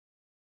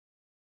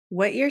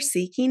What you're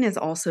seeking is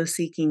also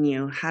seeking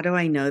you. How do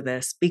I know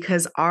this?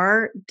 Because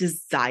our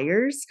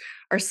desires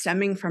are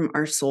stemming from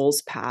our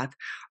soul's path,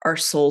 our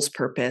soul's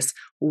purpose,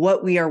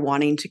 what we are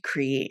wanting to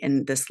create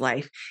in this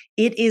life.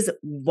 It is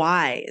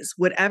wise.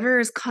 Whatever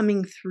is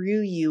coming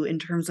through you in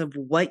terms of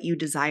what you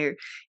desire,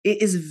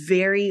 it is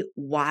very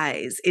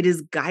wise. It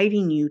is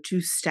guiding you to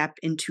step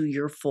into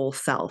your full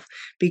self.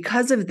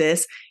 Because of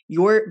this,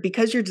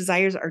 because your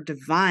desires are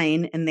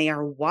divine and they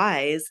are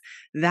wise,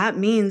 that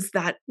means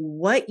that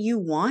what you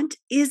want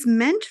is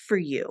meant for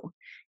you.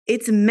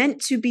 It's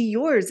meant to be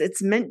yours.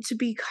 It's meant to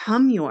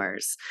become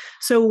yours.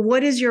 So,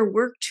 what is your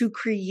work to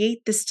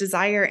create this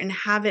desire and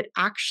have it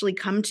actually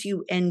come to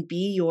you and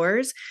be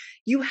yours?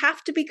 You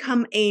have to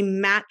become a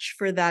match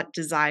for that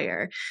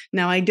desire.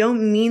 Now, I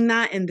don't mean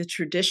that in the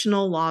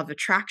traditional law of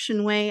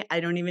attraction way.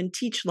 I don't even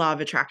teach law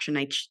of attraction.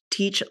 I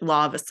teach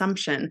law of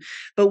assumption.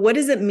 But what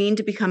does it mean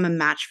to become a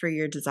match for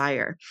your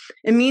desire?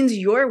 It means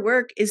your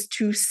work is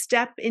to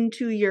step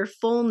into your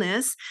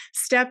fullness,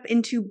 step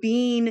into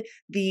being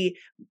the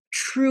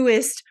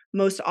truest,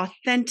 most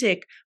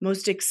authentic,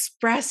 most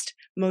expressed,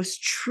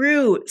 most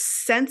true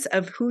sense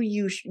of who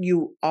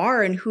you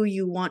are and who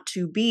you want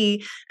to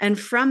be. And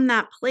from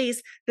that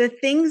place, the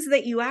things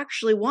that you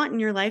actually want in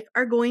your life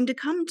are going to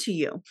come to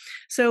you.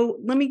 So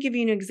let me give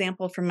you an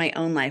example from my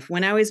own life.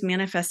 When I was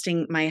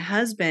manifesting my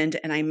husband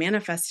and I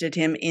manifested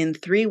him in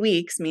 3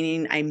 weeks,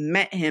 meaning I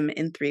met him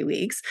in 3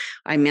 weeks,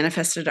 I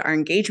manifested our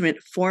engagement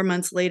 4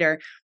 months later.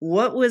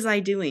 What was I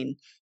doing?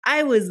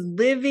 I was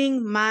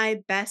living my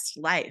best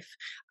life.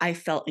 I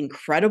felt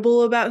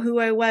incredible about who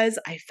I was.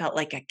 I felt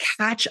like a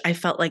catch. I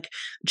felt like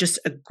just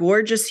a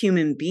gorgeous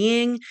human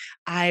being.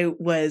 I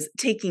was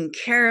taking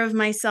care of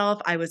myself.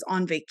 I was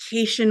on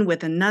vacation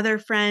with another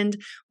friend.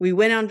 We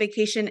went on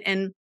vacation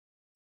and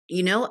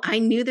I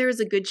knew there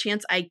was a good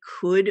chance I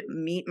could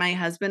meet my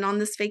husband on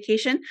this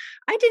vacation.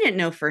 I didn't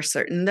know for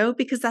certain though,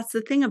 because that's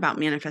the thing about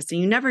manifesting.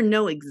 You never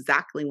know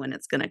exactly when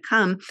it's going to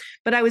come.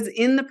 But I was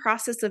in the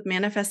process of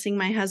manifesting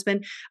my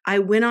husband. I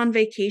went on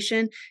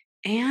vacation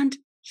and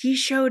he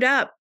showed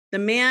up. The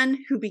man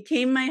who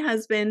became my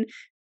husband,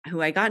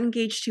 who I got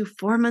engaged to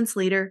 4 months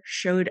later,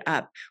 showed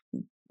up.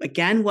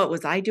 Again, what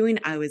was I doing?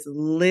 I was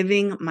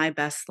living my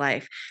best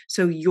life.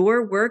 So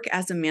your work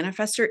as a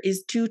manifester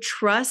is to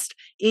trust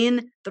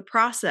in the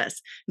process.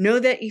 Know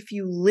that if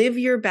you live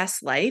your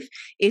best life,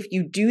 if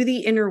you do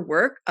the inner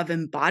work of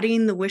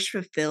embodying the wish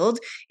fulfilled,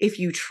 if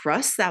you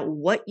trust that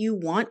what you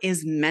want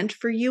is meant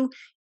for you,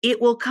 it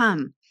will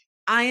come.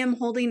 I am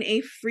holding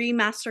a free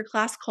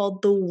masterclass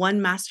called the One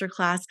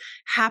Masterclass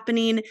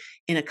happening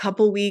in a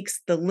couple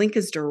weeks. The link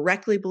is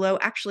directly below,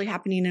 actually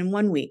happening in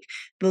 1 week.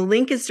 The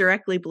link is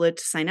directly below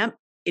to sign up.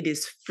 It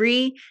is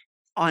free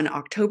on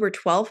October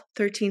 12th,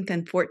 13th,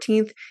 and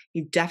 14th.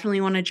 You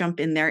definitely want to jump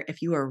in there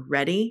if you are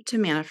ready to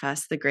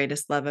manifest the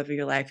greatest love of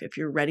your life, if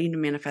you're ready to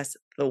manifest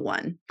the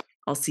one.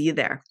 I'll see you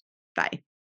there. Bye.